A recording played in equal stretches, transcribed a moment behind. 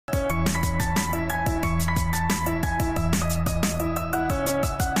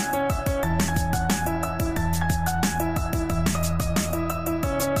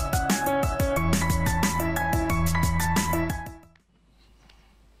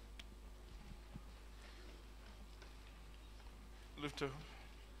Lift her.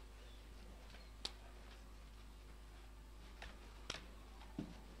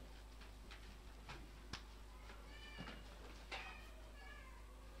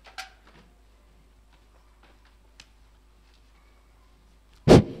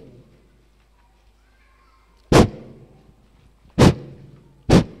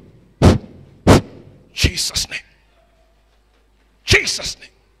 Jesus' name. Jesus' name.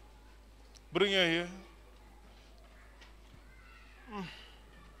 Bring her here.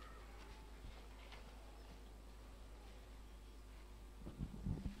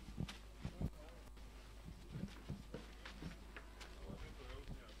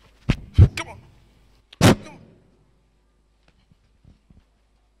 Come on. Come on.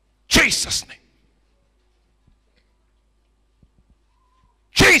 Jesus' name.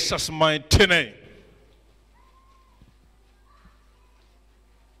 Jesus' mighty name.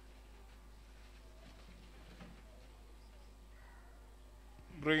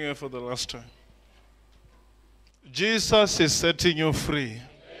 Bring her for the last time. Jesus is setting you free. Amen.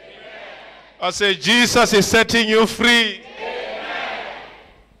 I say, Jesus is setting you free. Amen.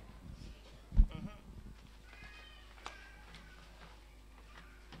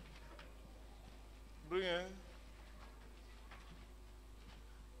 Bring her.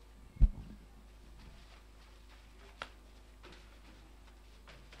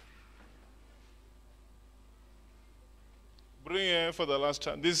 Bring her for the last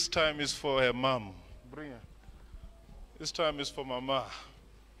time. This time is for her mom. Bring her. This time is for Mama.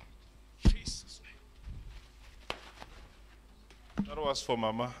 Jesus' name. That was for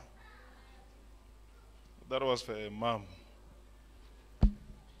Mama. That was for her mom.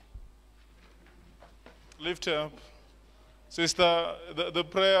 Lift her up. Sister, the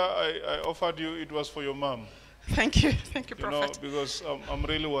prayer I offered you, it was for your mom. Thank you. Thank you, Prophet. Because I'm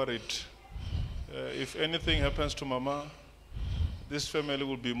really worried. If anything happens to Mama, this family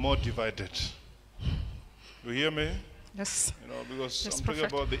will be more divided. You hear me? Yes. Because Yes, I'm talking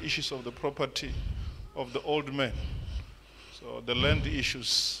Prophet. about the issues of the property of the old man. So the land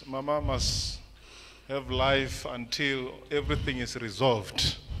issues, Mama must have life until everything is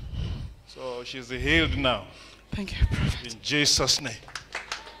resolved. So she's healed now. Thank you, Prophet. In Jesus' name.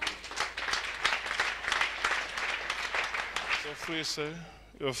 So free, sir.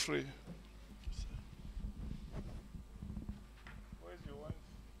 You're free. Where's your wife?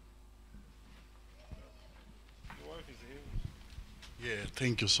 Your wife is healed. Yeah,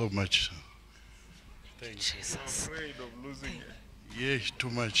 thank you so much. Thank you. Jesus. You're afraid of losing her. Yeah, too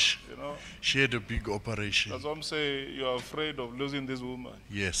much. She had a big operation. That's what I'm saying. You're afraid of losing this woman.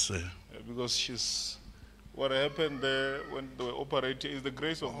 Yes, sir. Because she's, what happened there when they were operating is the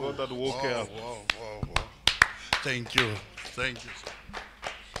grace of God that woke her up. Wow. Thank you. Thank you.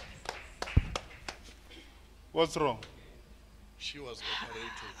 What's wrong? She was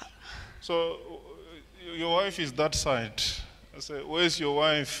operated. So your wife is that side. I say, where's your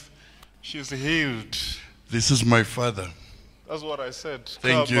wife? She's healed. This is my father. That's what I said.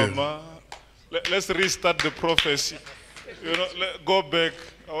 Thank you. Mama. Let's restart the prophecy. Go back.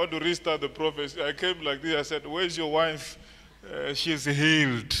 I want to restart the prophecy. I came like this. I said, where's your wife? She's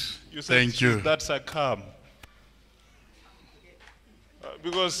healed. You said, Thank you. That's a calm.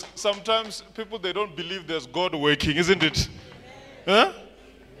 Because sometimes people, they don't believe there's God working, isn't it? Huh?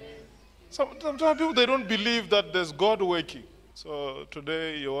 Sometimes people, they don't believe that there's God working. So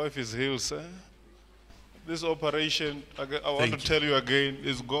today, your wife is healed, sir. This operation, I want to tell you again,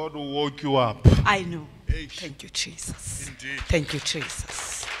 is God who woke you up. I know. Thank you, Jesus. Indeed. Thank you,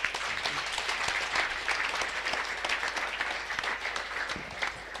 Jesus.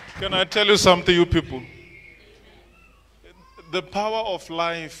 Can I tell you something, you people? The power of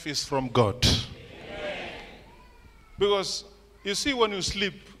life is from God. Because you see, when you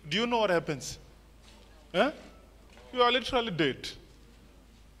sleep, do you know what happens? Huh? You are literally dead.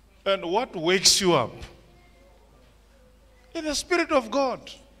 And what wakes you up? In the Spirit of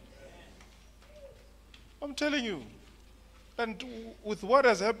God. I'm telling you. And with what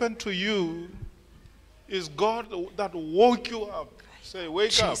has happened to you, is God that woke you up. Say,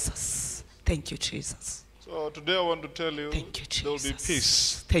 wake up. Jesus. Thank you, Jesus. So today I want to tell you, Thank you, Jesus. there will be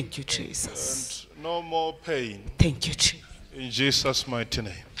peace. Thank you, Jesus. And no more pain. Thank you, Jesus. In Jesus' mighty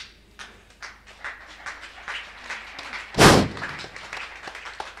name.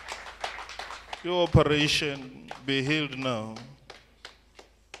 Your operation be healed now.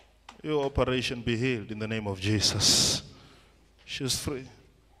 Your operation be healed in the name of Jesus. She's free.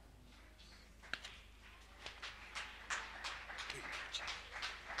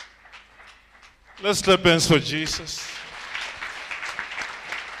 Let's clap hands for Jesus.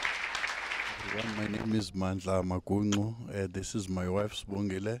 everyone. My name is Mandla Magungu. This is my wife,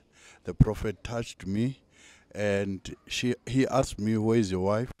 Sbongile. The prophet touched me, and he asked me, "Where is your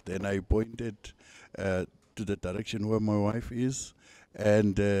wife?" Then I pointed to the direction where my wife is,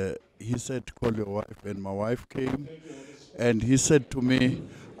 and he said, "Call your wife." And my wife came, and he said to me,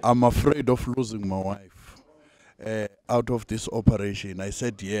 "I'm afraid of losing my wife out of this operation." I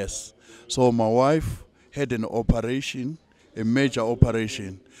said, "Yes." So my wife had an operation, a major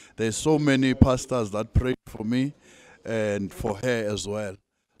operation. There's so many pastors that prayed for me and for her as well.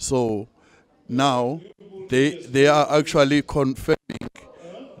 So now they are actually confirming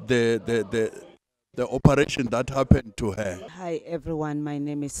the operation that happened to her. Hi everyone, my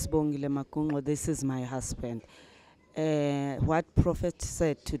name is Sbongile Makungo. This is my husband. What prophet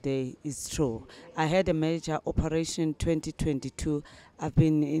said today is true. I had a major operation 2022. I've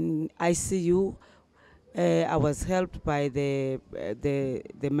been in ICU. I was helped by the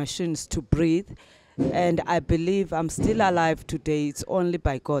machines to breathe, and I believe I'm still alive today. It's only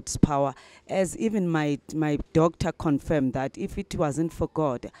by God's power. As even my doctor confirmed that if it wasn't for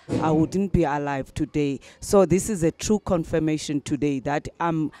God, I wouldn't be alive today. So this is a true confirmation today that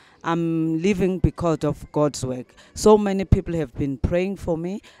I'm living because of God's work. So many people have been praying for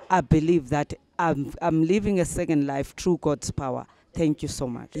me. I believe that I'm living a second life through God's power. Thank you so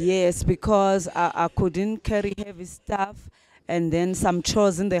much. Yes, because I couldn't carry heavy stuff, and then some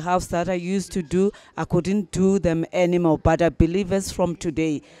chores in the house that I used to do, I couldn't do them anymore. But I believe as from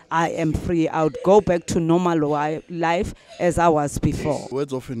today, I am free. I would go back to normal life as I was before.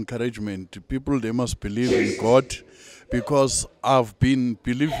 Words of encouragement. People, they must believe in God, because I've been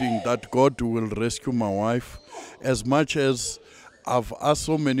believing that God will rescue my wife. As much as I've asked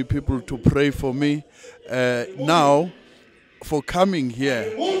so many people to pray for me, now, for coming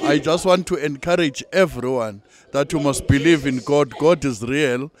here, I just want to encourage everyone that you must believe in God. God is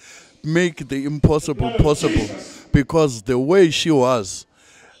real. Make the impossible possible, because the way she was,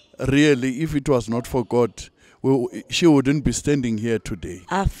 really, if it was not for God, she wouldn't be standing here today.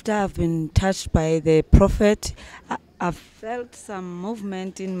 After I've been touched by the prophet, I felt some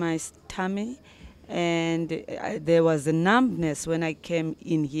movement in my tummy, and there was a numbness when I came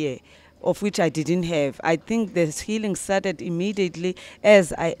in here, of which I didn't have. I think the healing started immediately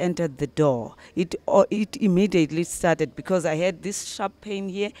as I entered the door. It immediately started because I had this sharp pain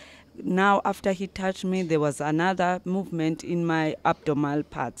here. Now, after he touched me, there was another movement in my abdominal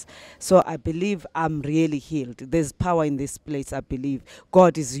parts. So I believe I'm really healed. There's power in this place, I believe.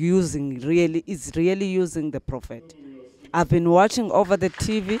 God is really using the prophet. I've been watching over the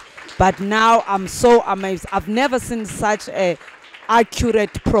TV, but now I'm so amazed. I've never seen such a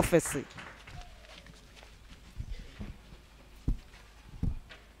accurate prophecy.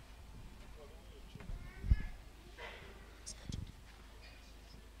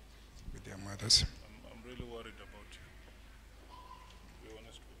 With their mothers. I'm really worried about you. To be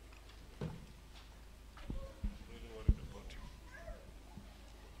honest with you. I'm really worried about you.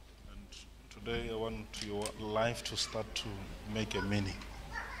 And today I want your life to start to make a meaning.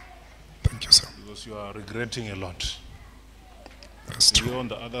 Thank you, sir. Because you are regretting a lot. That's true. You're on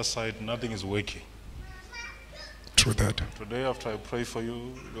the other side, nothing is working. True that. Today after I pray for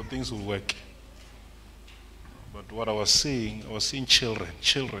you, your things will work. But what I was seeing children.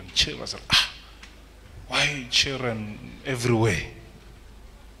 I said, why children everywhere?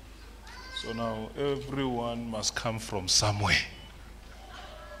 So now everyone must come from somewhere.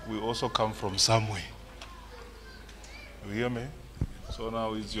 We also come from somewhere. You hear me? So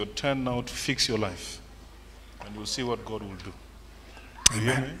now it's your turn now to fix your life. And you'll see what God will do. You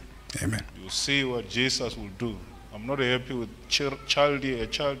hear me? Amen. You'll see what Jesus will do. I'm not happy with child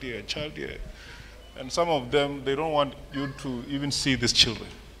here. And some of them, they don't want you to even see these children.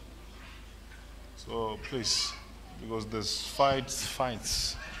 So please, because there's fights,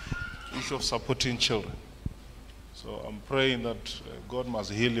 issue of supporting children. So I'm praying that God must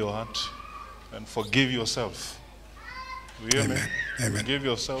heal your heart and forgive yourself. You hear me? Amen. Forgive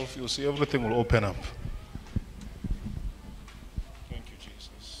yourself, you'll see everything will open up. Thank you,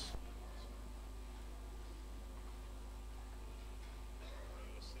 Jesus.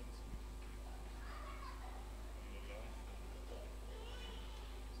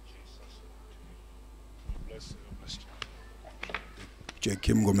 Bless you.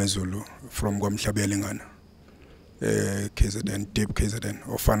 Jakim Gomezulu from Gwamhlabelingana, KZN, deep KZN,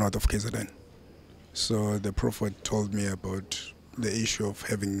 or far north of KZN. So the prophet told me about the issue of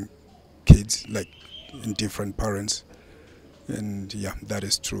having kids, like in different parents. And yeah, that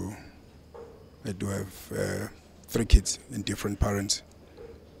is true. I do have 3 kids in different parents,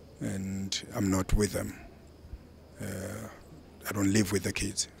 and I'm not with them. I don't live with the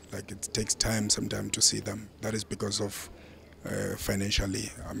kids. Like it takes time sometimes to see them. That is because of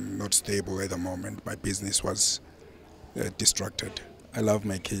financially, I'm not stable at the moment. My business was distracted. I love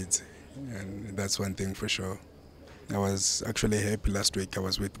my kids, and that's one thing for sure. I was actually happy last week. I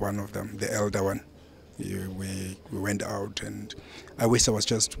was with one of them, the elder one. We went out, and I wish I was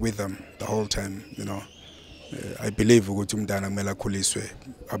just with them the whole time, you know. I believe ukuthi umntana kumele akhuliswe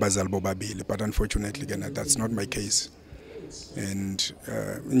abazali bobabili, but unfortunately that's not my case. And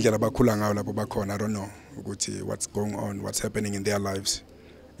indlela abakhula ngayo lapho bakhona, I don't know ukuthi what's going on, what's happening in their lives.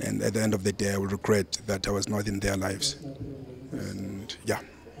 And at the end of the day, I will regret that I was not in their lives. And yeah,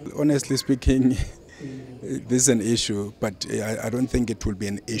 honestly speaking, this is an issue, but I don't think it will be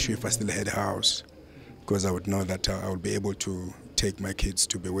an issue if I still had a house, because I would know that I will be able to take my kids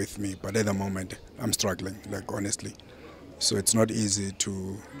to be with me. But at the moment, I'm struggling, like honestly. So it's not easy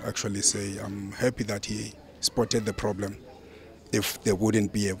to actually say I'm happy that he spotted the problem if there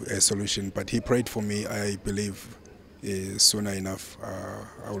wouldn't be a solution. But he prayed for me. I believe sooner enough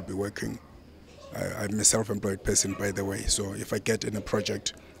I will be working. I'm a self-employed person, by the way, so if I get in a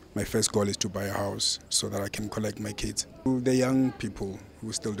project, my first goal is to buy a house so that I can collect my kids. The young people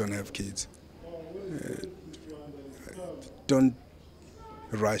who still don't have kids, don't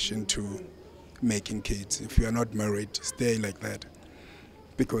rush into making kids. If you are not married, stay like that,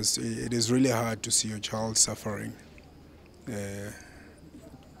 because it is really hard to see your child suffering.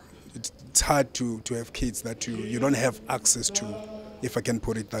 It's hard to have kids that you don't have access to, if I can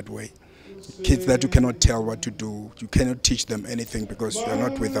put it that way. Kids that you cannot tell what to do, you cannot teach them anything because you are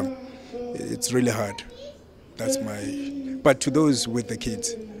not with them. It's really hard. That's my. But to those with the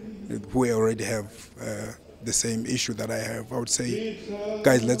kids who already have the same issue that I have, I would say,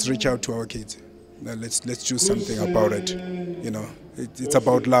 guys, let's reach out to our kids. Let's do something about it. You know, it's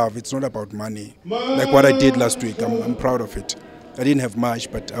about love. It's not about money. Like what I did last week, I'm proud of it. I didn't have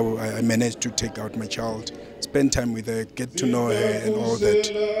much, but I managed to take out my child, spend time with her, get to know her and all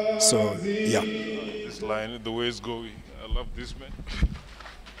that. So, yeah. This line, the way it's going, I love this man.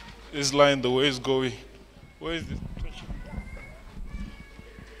 This line, the way it's going. Where is this?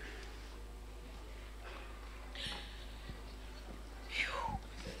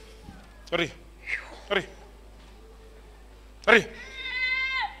 Hurry, hurry, hurry.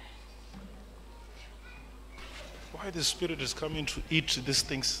 Why the spirit is coming to eat these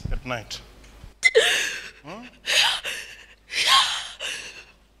things at night? Huh?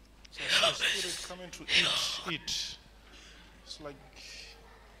 So the spirit coming to eat. It's like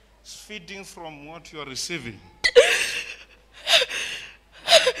it's feeding from what you are receiving.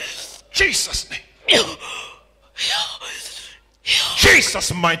 Jesus' name.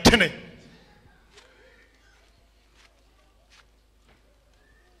 Jesus' mighty name.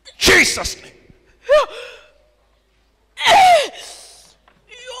 Jesus' name.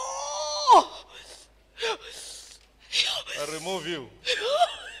 I remove you.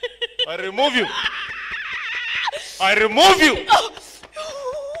 I remove you. I remove you.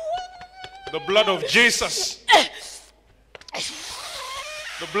 The blood of Jesus.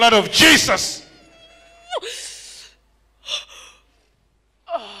 The blood of Jesus.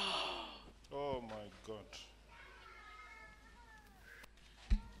 Oh my God.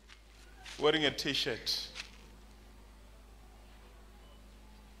 Wearing a t-shirt.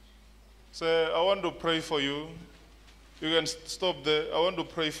 So I want to pray for you. You can stop there. I want to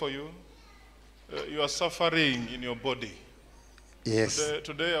pray for you. You are suffering in your body. Yes.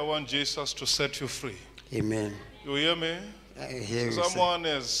 Today I want Jesus to set you free. Amen. You hear me? I hear you, Someone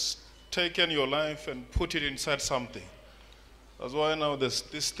has taken your life and put it inside something. That's why now there's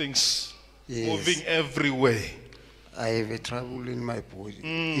these things moving everywhere. I have a trouble in my body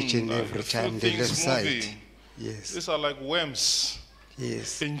each and every time. The left side. Yes. These are like worms.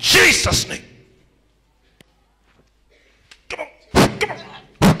 Yes. In Jesus' name. Come on. Come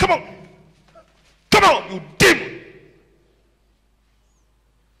on. Come on. Come on, you demon.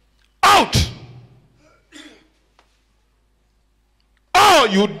 Out. Oh,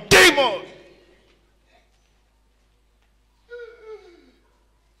 you demon.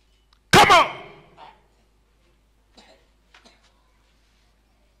 Come on.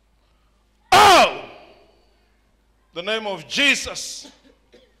 Oh. The name of Jesus.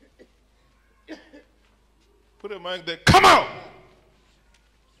 Put a mic there. Come out.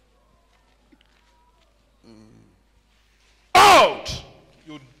 Out.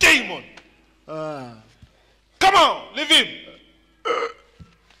 You demon. Come on. Leave him.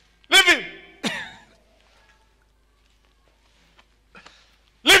 Leave him.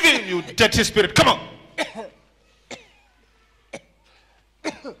 Leave him, you dirty spirit. Come on.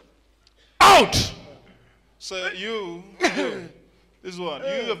 Out. So This one,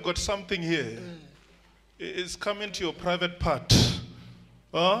 you have got something here. It's coming to your private part.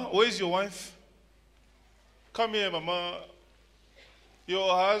 Where's your wife? Come here, Mama.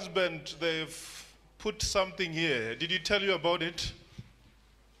 Your husband, they've put something here. Did he tell you about it?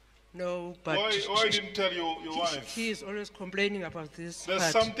 No, but Why didn't tell your wife? he is always complaining about this. There's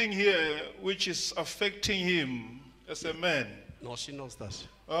part. something here which is affecting him as a man. No, she knows that.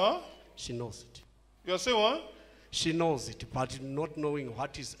 Huh? She knows it. You are saying what? She knows it, but not knowing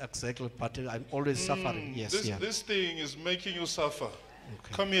what is exactly, but I'm always suffering. Yes, This thing is making you suffer.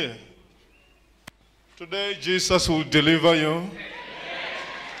 Okay. Come here. Today, Jesus will deliver you.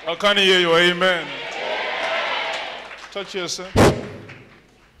 I can't hear you. Amen. Touch yourself.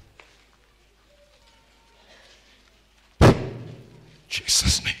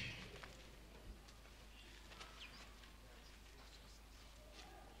 Jesus' name.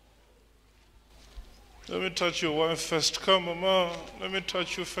 Let me touch your wife first. Come, Mama. Let me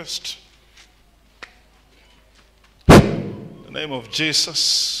touch you first. In the name of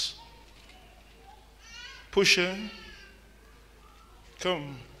Jesus. Push her.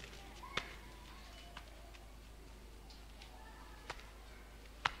 Come.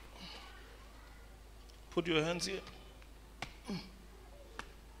 Put your hands here.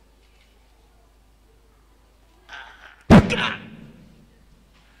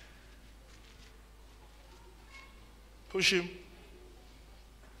 Push him.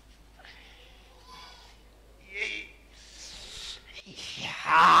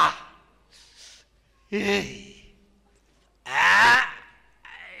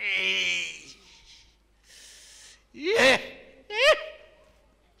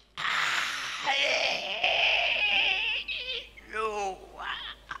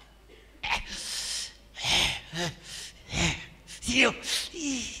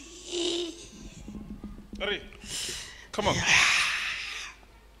 Hurry. Come on.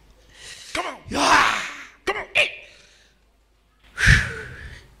 Come on. Come on.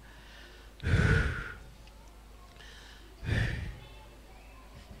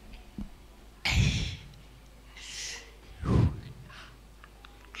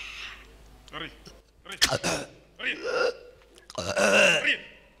 Hurry. Hurry. Hurry. Hurry.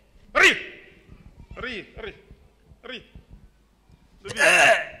 Hurry. Hurry. Hurry. Hurry.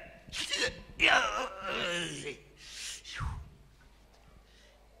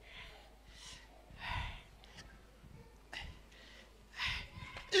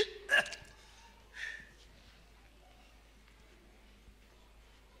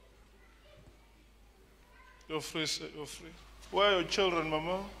 You're free, sir. You're free. Where are your children,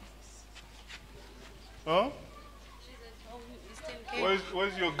 Mama? Huh? She's at home, Eastern Cape.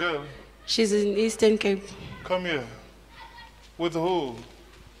 Where's your girl? She's in Eastern Cape. Come here. With who?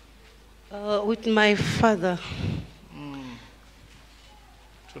 With my father.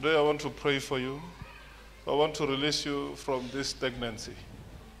 Today I want to pray for you. I want to release you from this stagnancy.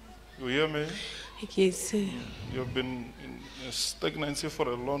 You hear me? Yes. You've been in a stagnancy for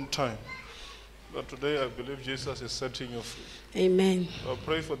a long time. But today I believe Jesus is setting you free. Amen. I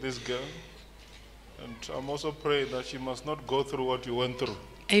pray for this girl. And I'm also praying that she must not go through what you went through.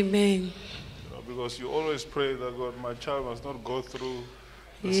 Amen. Because you always pray that God, my child must not go through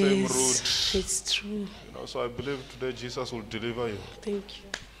the same route. It's true. So I believe today Jesus will deliver you. Thank you.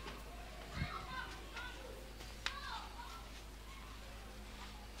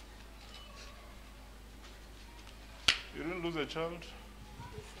 You didn't lose a child?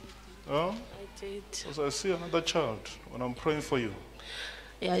 Huh? I did. Because I see another child when I'm praying for you.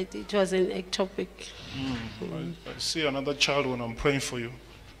 Yeah, it was an ectopic. I see another child when I'm praying for you.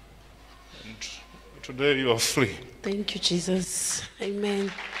 And today you are free. Thank you, Jesus.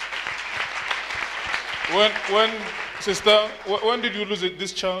 Amen. Sister, when did you lose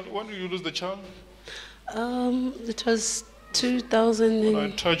this child? When did you lose the child? It was 2000. When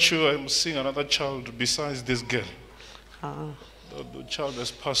I touch you, I'm seeing another child besides this girl. The child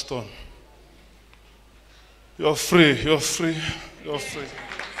has passed on. You're free, you're free, you're free.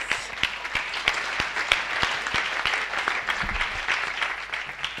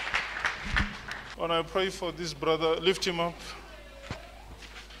 When I pray for this brother, lift him up.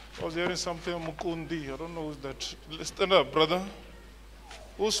 I was hearing something, Mukundi. I don't know who's that. Stand up, brother.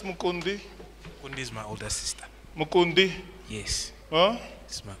 Who's Mukundi? Mukundi is my older sister. Mukundi? Yes. Huh?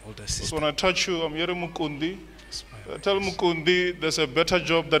 It's my older sister. So when I touch you, I'm hearing Mukundi. Tell Mukundi there's a better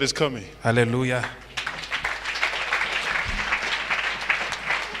job that is coming. Hallelujah.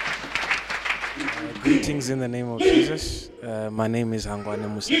 Greetings in the name of Jesus. My name is Hangwane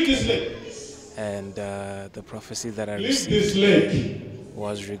Musa. And the prophecy that I received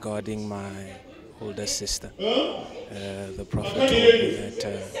was regarding my older sister. The prophet told me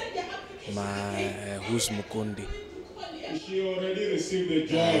that who's Mukundi?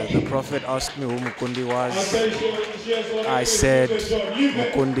 The prophet asked me who Mukundi was. I said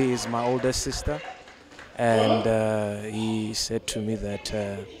Mukundi is my older sister, and he said to me that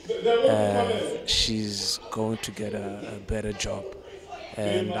she's going to get a better job,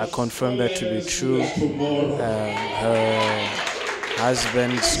 and I confirmed that to be true. Her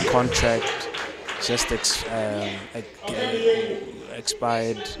husband's contract just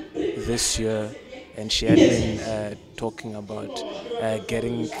expired this year, and she had been talking about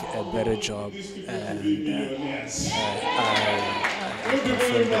getting a better job, and I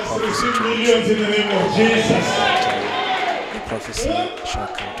confirmed the prophecy to be true, that the prophecy shall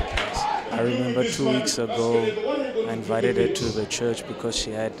come to pass. I remember 2 weeks ago I invited her to the church because she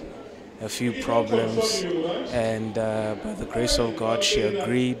had a few problems, and by the grace of God she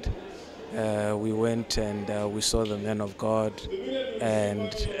agreed. We went and we saw the man of God,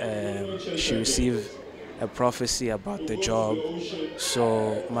 and she received a prophecy about the job.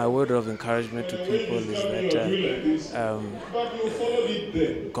 So my word of encouragement to people is that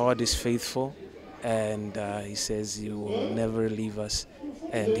God is faithful, and he says he will never leave us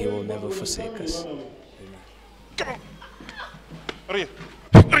and he will never forsake us. Come on. Hurry.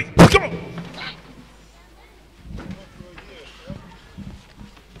 Hurry. Come on.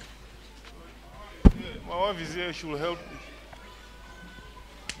 My wife is here, she will help me.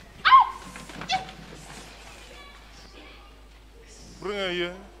 Bring her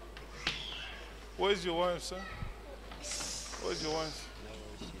here. Where's your wife, sir? Where's your wife?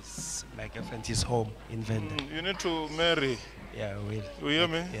 My girlfriend is home in Venda. You need to marry. Yeah, I will. You hear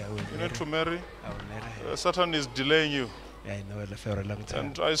me? Yeah, I will. You need to marry. I will marry her. Satan is delaying you. Yeah, I know for a long time.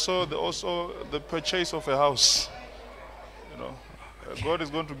 And I saw also the purchase of a house. You know, God is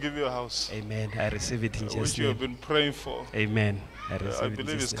going to give you a house. Amen. I receive it in Jesus' name. Which you have been praying for. Amen. I receive I it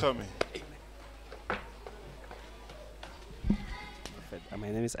believe it's name. coming. My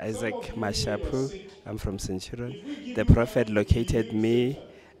name is Isaac Mashapu. I'm from Centurion. The prophet located me,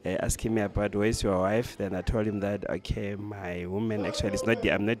 asking me about where's your wife. Then I told him that, okay, my woman actually is not.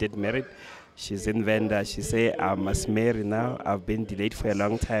 I'm not yet married. She's in Venda. She said I must marry now. I've been delayed for a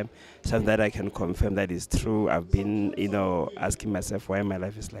long time. Something that I can confirm that is true. I've been, asking myself why my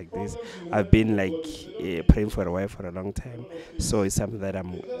life is like this. I've been praying for a wife for a long time. So it's something that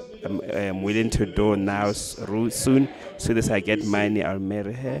I'm willing to do now. Soon as I get money, I'll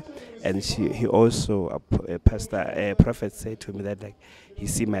marry her. And he also, a prophet said to me that he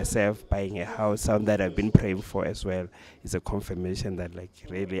see myself buying a house, something that I've been praying for as well. It's a confirmation that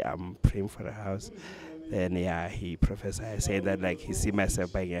really I'm praying for a house. Then he prophesied, saying that he see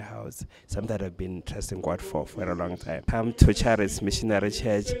myself buying a house, something that I've been trusting God for a long time. Come to Charis Missionary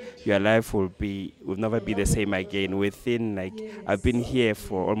Church, your life will never be the same again. Within I've been here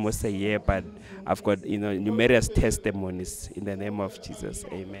for almost a year, but I've got numerous testimonies in the name of Jesus.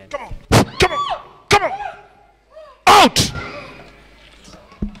 Amen. Come on, come on, come on, out!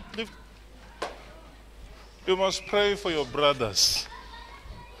 You must pray for your brothers.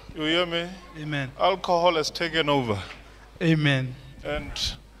 You hear me? Amen. Alcohol has taken over. Amen. And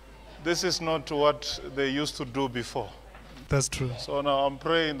this is not what they used to do before. That's true. So now I'm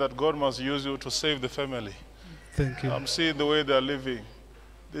praying that God must use you to save the family. Thank you. I'm seeing the way they're living.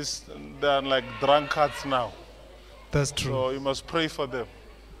 They're like drunkards now. That's true. So you must pray for them.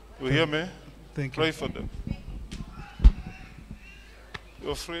 You hear me? Thank Pray you. for them.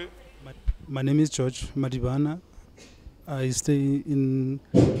 You're free? My name is George Madibana. I stay in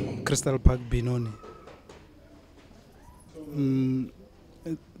Crystal Park, Benoni.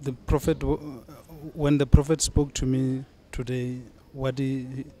 The prophet, when the prophet spoke to me today, what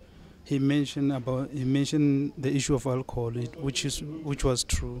he mentioned the issue of alcohol, which was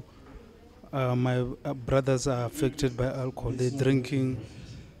true. My brothers are affected by alcohol. They're drinking,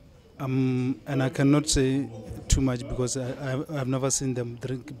 and I cannot say too much because I've never seen them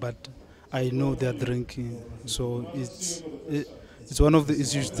drink, but I know they're drinking. So it's one of the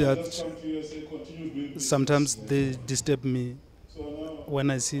issues that sometimes they disturb me when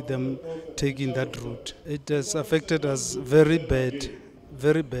I see them taking that route. It has affected us very bad,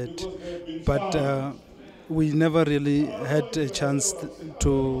 but we never really had a chance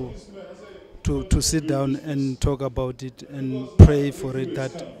to sit down and talk about it and pray for it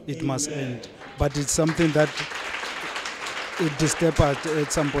that it must end. But it's something that it disturbs us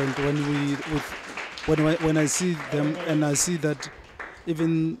at some point when I see them, and I see that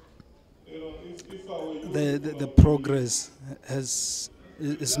even the progress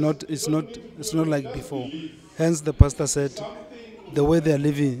it's not like before. Hence the pastor said the way they are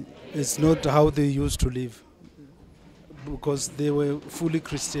living it's not how they used to live, because they were fully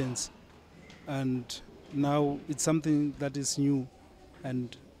Christians, and now it's something that is new,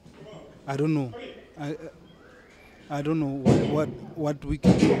 and I don't know. I don't know what we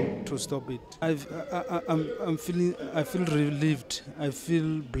can do to stop it. I feel relieved. I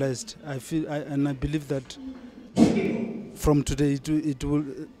feel blessed. And I believe that from today it will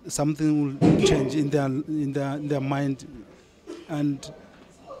something will change in their mind, and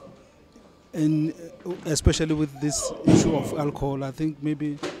especially with this issue of alcohol. I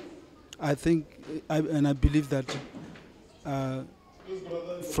believe that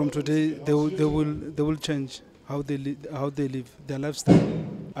from today they will change how they live their lifestyle.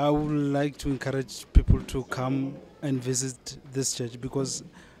 I would like to encourage people to come and visit this church, because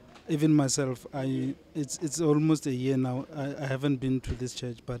even myself, it's almost a year now. I haven't been to this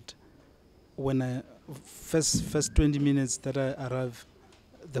church, but when I first 20 minutes that I arrive,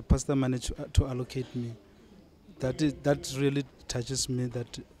 the pastor managed to allocate me. That really touches me,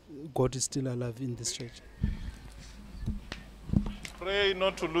 that God is still alive in this church. Pray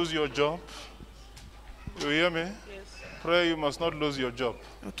not to lose your job. You hear me? Yes. Pray you must not lose your job.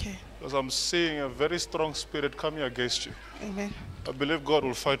 Okay. Because I'm seeing a very strong spirit coming against you. Amen. I believe God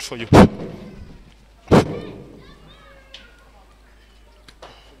will fight for you.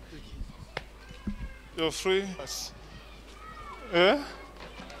 You're free? Yes. Yeah?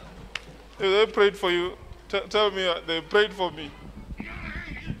 If they prayed for you, tell me they prayed for me.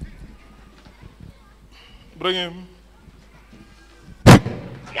 Bring him.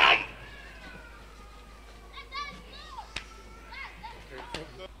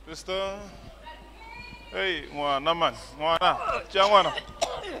 Sister, hey, mwana man, mwana, mwana.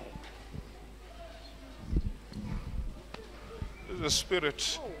 This is a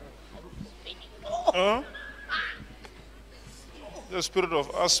spirit. Huh? The spirit of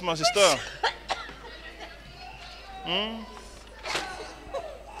asthma, sister.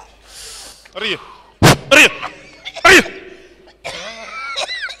 Hurry, hurry, hurry.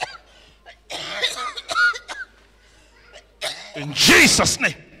 In Jesus'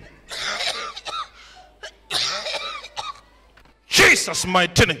 name. Jesus'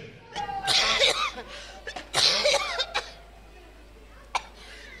 mighty name.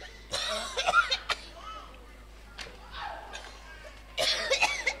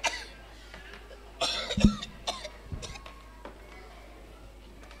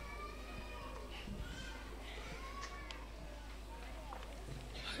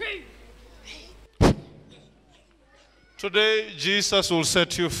 Today, Jesus will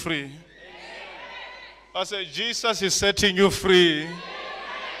set you free. I said, Jesus is setting you free.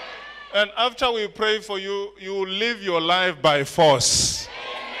 And after we pray for you, you will live your life by force.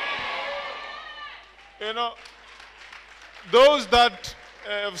 You know, those that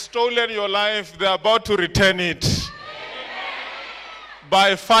have stolen your life, they're about to return it.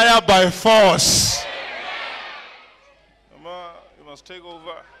 By fire, by force. Mama, you must take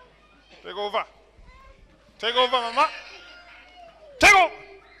over. Take over. Take over, Mama. Take over.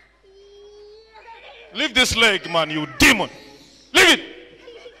 Leave this leg, man, you demon. Leave it.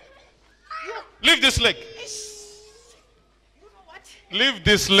 Leave this leg. Leave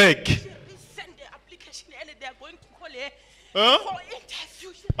this leg. Huh?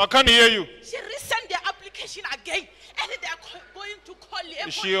 I can't hear you. She resent the application again, and they are going to call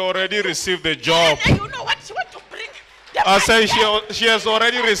you. She already received the job. And you know what she want to bring? I say she has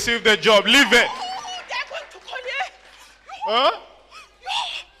already received the job. Leave it. They are going to call you. Huh?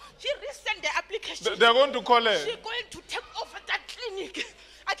 She resent the application. They are going to call her. She's going to take over that clinic.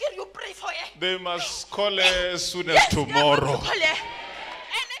 Again, you pray for her. They must call her as soon as Yes, tomorrow. they are going to call her.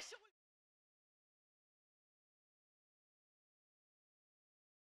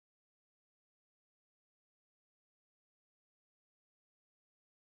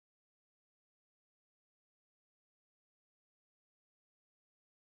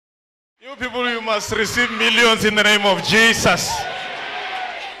 You people, you must receive millions in the name of Jesus.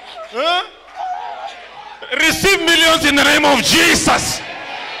 Huh? Receive millions in the name of Jesus.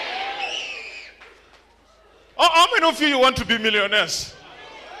 How many of you want to be millionaires?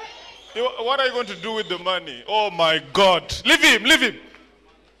 What are you going to do with the money? Oh my God. Leave him, leave him.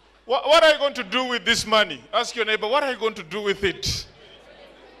 What are you going to do with this money? Ask your neighbor, what are you going to do with it?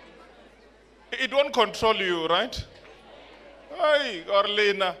 It won't control you, right? Hey,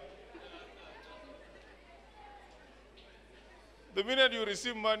 Orlena. The minute you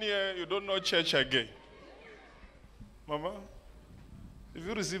receive money, you don't know church again. Mama, if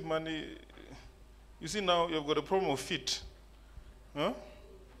you receive money, you see now you've got a problem of feet. Huh?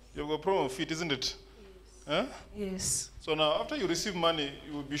 You've got a problem of feet, isn't it? Huh? Yes. So now, after you receive money,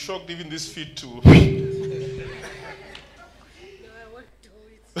 you will be shocked even this feet too.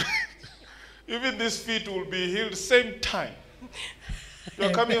 Even this feet will be healed same time. You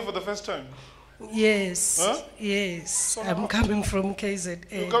are coming here for the first time. Yes. Huh? Yes. So I'm now- coming from KZN.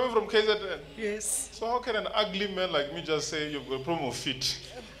 You're coming from KZN? Yes. So how can an ugly man like me just say you've got a problem of feet?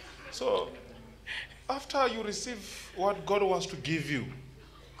 So after you receive what God wants to give you,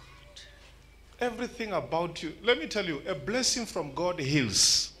 everything about you, let me tell you, a blessing from God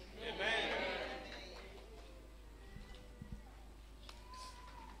heals.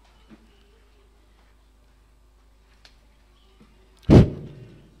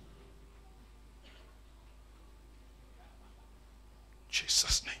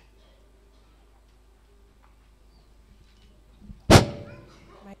 Jesus' name.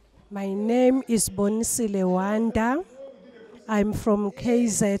 My name is Bonisile Wanda. I'm from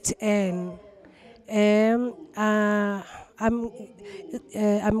KZN.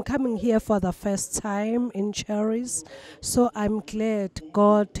 I'm coming here for the first time in Cherries, so I'm glad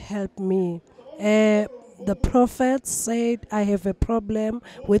God helped me. The prophet said I have a problem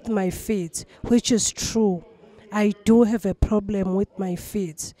with my feet, which is true. I do have a problem with my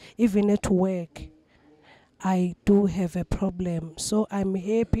feet, even at work. I do have a problem. So I'm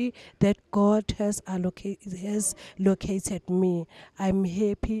happy that God has located me. I'm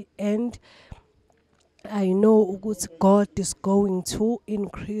happy, and I know what God is going to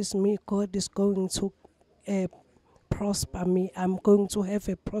increase me. God is going to prosper me. I'm going to have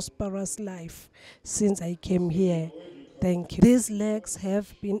a prosperous life since I came here. Thank you. These legs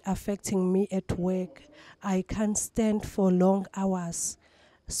have been affecting me at work. I can't stand for long hours,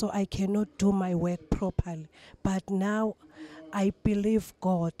 so I cannot do my work properly. But now I believe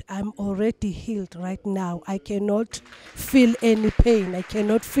God. I'm already healed right now. I cannot feel any pain. I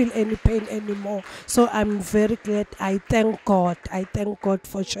cannot feel any pain anymore. So I'm very glad. I thank God. I thank God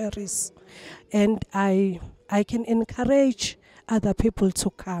for Cherries. And I can encourage other people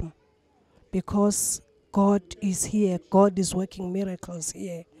to come, because God is here. God is working miracles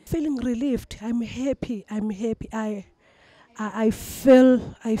here. Feeling relieved. I'm happy. I'm happy. I feel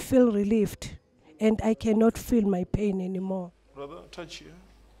relieved, and I cannot feel my pain anymore. Brother, touch here.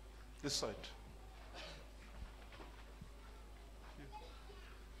 This side.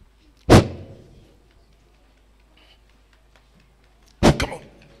 Come on.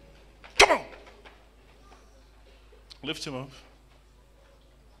 Come on. Lift him up.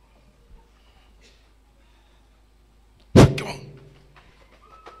 Come on.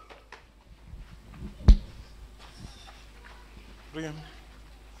 Bring him.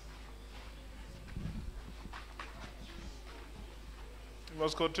 You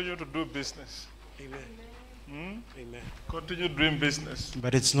must continue to do business. Amen. Amen. Continue doing business.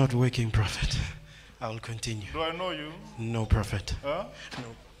 But it's not working, Prophet. I will continue. Do I know you? No, Prophet. Huh?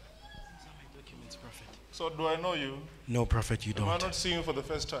 No. Documents, Prophet. So do I know you? No, Prophet, you Am I don't. not seeing you for the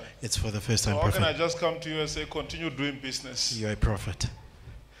first time? It's for the first time, So how can I Prophet. just come to you and say, continue doing business? You're a prophet.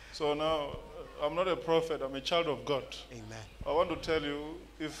 So now, I'm not a prophet, I'm a child of God. Amen. I want to tell you,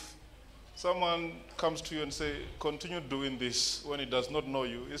 if someone comes to you and say, continue doing this when he does not know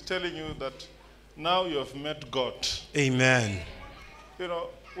you, he's telling you that now you have met God. Amen. You know,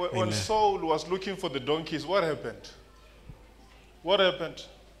 when Amen. Saul was looking for the donkeys, what happened? What happened?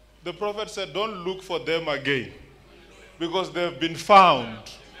 The prophet said, don't look for them again, because they've been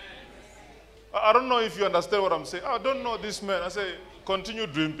found. I don't know if you understand what I'm saying. I don't know this man. I say, continue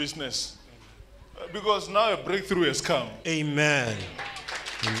doing business. Because now a breakthrough has come. Amen.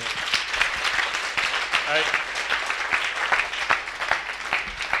 Amen.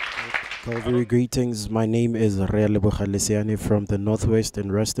 Calvary greetings. My name is Riebeeck Road from the Northwest in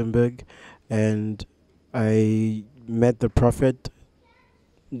Rustenburg, and I met the prophet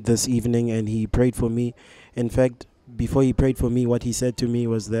this evening and he prayed for me. In fact, before he prayed for me, what he said to me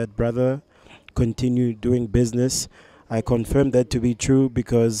was that, brother, continue doing business. I confirmed that to be true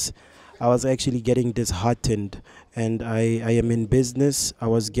because I was actually getting disheartened, and I am in business. I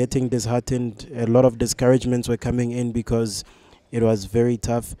was getting disheartened. A lot of discouragements were coming in because it was very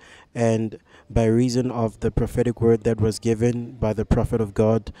tough, and by reason of the prophetic word that was given by the prophet of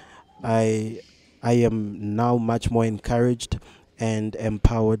God, I am now much more encouraged and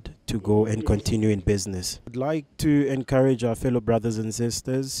empowered to go and continue in business. I'd like to encourage our fellow brothers and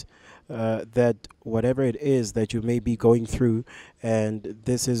sisters that whatever it is that you may be going through, and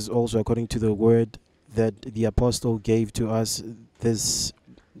this is also according to the word that the apostle gave to us this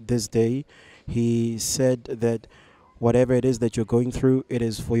day, he said that whatever it is that you're going through, it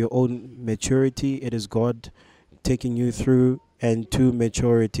is for your own maturity. It is God taking you through and to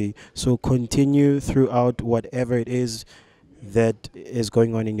maturity. So continue throughout whatever it is that is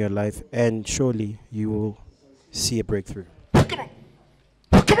going on in your life, and surely you will see a breakthrough. Come on.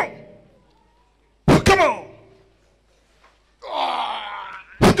 Come on. Come on.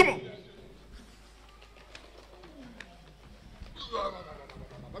 Come on. Come on.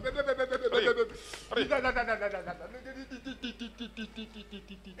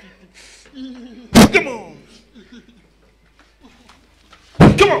 Come on. Come on.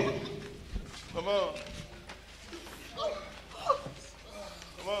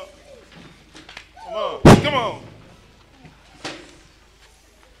 Come on. Come on. Come on.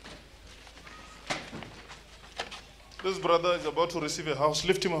 This brother is about to receive a house.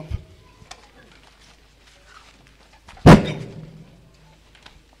 Lift him up.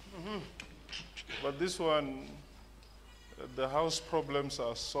 But this one, the house problems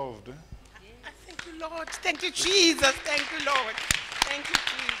are solved. Thank you, Lord. Thank you, Jesus. Thank you, Lord. Thank you,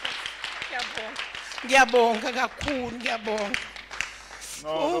 Jesus. Ngiyabonga kakhulu, ngiyabonga.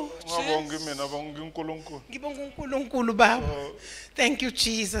 Ngibonga uNkulunkulu Baba. Thank you,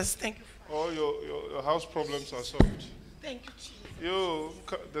 Jesus. Thank you. All your house problems are solved. Thank you, Jesus.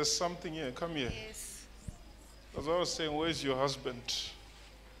 There's something here. Come here. Yes. As I was saying, where's your husband?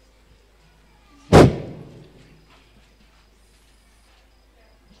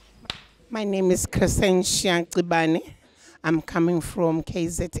 My name is Crescentia Cibane. I'm coming from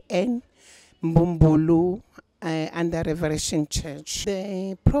KZN, Mbumbulu, under Revelation Church.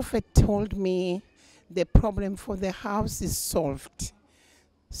 The prophet told me the problem for the house is solved.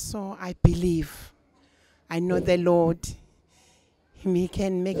 So I believe. I know the Lord. He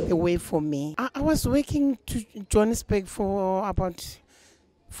can make the way for me. I was working to Johannesburg for about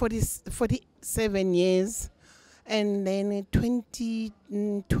 47 years. And then in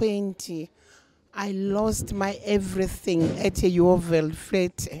 2020, I lost my everything at a Yovel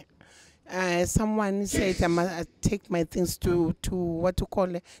flat. Someone said I must take my things to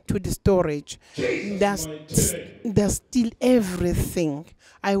the storage. There's still everything.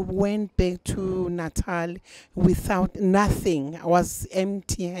 I went back to Natal without nothing. I was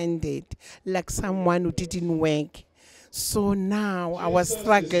empty-handed, like someone who didn't work. So now I was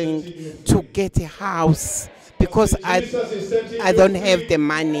struggling to get a house because I don't have the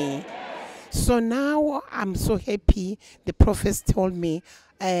money. So now I'm so happy. The prophet told me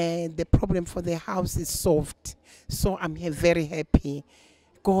the problem for the house is solved. So I'm very happy.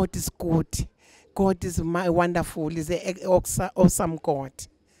 God is good. God is my wonderful. He's an awesome God.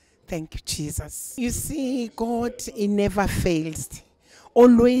 Thank you, Jesus. You see, God, He never fails.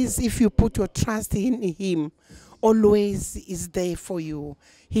 Always, if you put your trust in Him, always is there for you.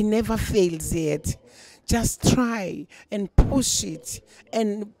 He never fails yet. Just try and push it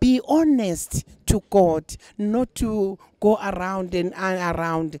and be honest to God, not to go around and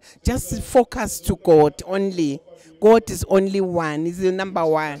around. Just focus to God only. God is only one. He's the number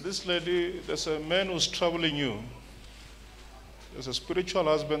one. This lady, there's a man who's troubling you. There's a spiritual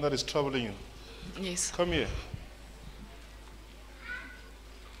husband that is troubling you. Yes. Come here.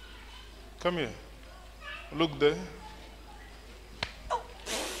 Come here. Look there.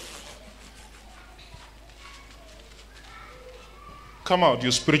 Come out,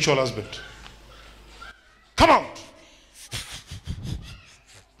 you spiritual husband. Come out.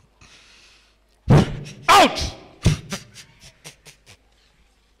 Out.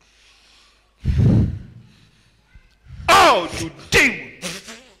 Out, you